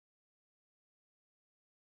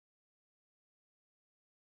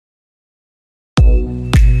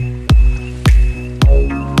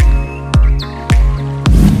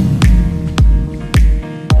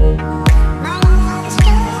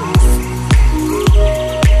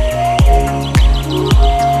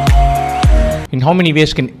In how many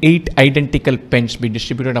ways can 8 identical pens be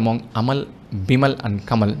distributed among Amal, Bimal and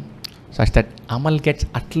Kamal such that Amal gets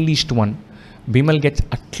at least 1, Bimal gets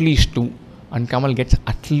at least 2 and Kamal gets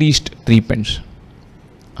at least 3 pens?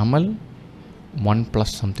 Amal 1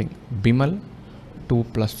 plus something, Bimal 2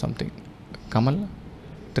 plus something, Kamal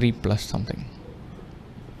 3 plus something.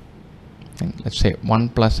 And let's say 1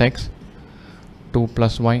 plus x, 2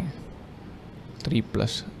 plus y, 3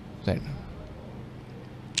 plus z.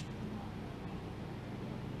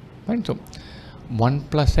 Right, so 1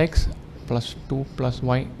 plus x plus 2 plus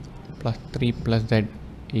y plus 3 plus z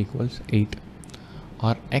equals 8,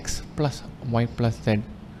 or x plus y plus z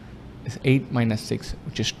is 8 minus 6,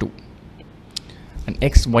 which is 2, and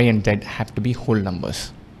x, y and z have to be whole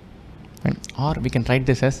numbers. Right? Or we can write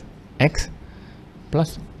this as x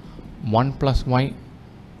plus 1 plus y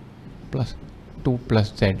plus 2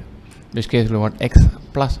 plus z, which case we want x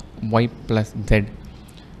plus y plus z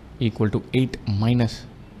equal to 8 minus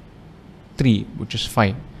 3, which is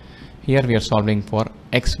 5. Here we are solving for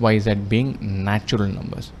x, y, z being natural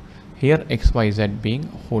numbers. Here x, y, z being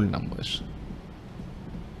whole numbers.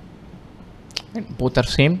 And both are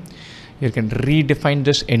same. You can redefine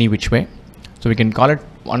this any which way. So we can call it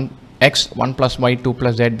 1 plus y, 2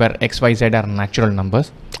 plus z, where x, y, z are natural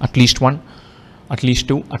numbers. At least 1, at least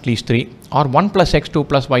 2, at least 3. Or 1 plus x, 2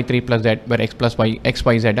 plus y, 3 plus z, where x plus y, x,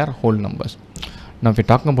 y, z are whole numbers. Now if we're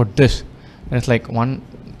talking about this, then it's like 1,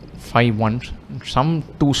 5 ones. Some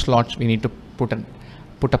 2 slots we need to put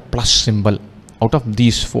a plus symbol out of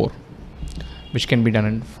these 4, which can be done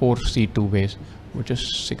in 4C2 ways, which is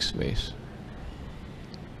 6 ways.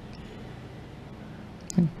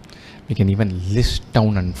 We can even list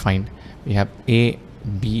down and find. We have A,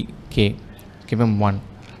 B, K. Give him 1.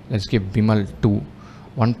 Let's give Bimal 2.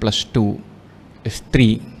 1 plus 2 is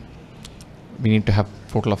 3. We need to have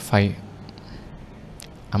total of 5.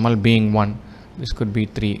 Amal being 1, this could be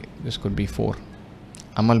 3, this could be 4.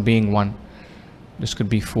 Amal being 1, this could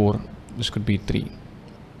be 4, this could be 3.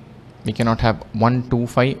 We cannot have 1, 2,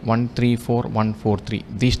 5, 1, 3, 4, 1, 4, 3.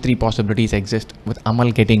 These 3 possibilities exist with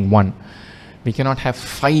Amal getting 1. We cannot have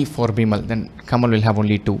 5 for Bimal, then Kamal will have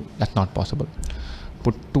only 2. That's not possible.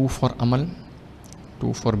 Put 2 for Amal,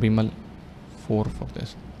 2 for Bimal, 4 for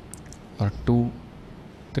this. Or 2,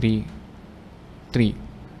 3, 3.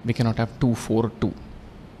 We cannot have 2, 4, 2.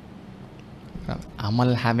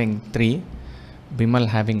 Amal having 3, Bimal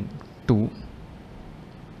having 2,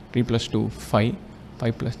 3 plus 2, 5,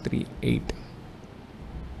 5 plus 3, 8.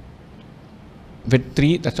 With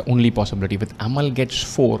 3, that's the only possibility. With Amal gets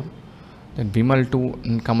 4, then Bimal 2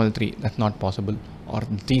 and Kamal 3, that's not possible. Or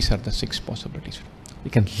these are the 6 possibilities. We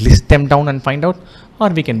can list them down and find out, or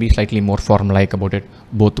we can be slightly more formulaic about it.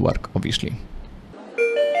 Both work, obviously.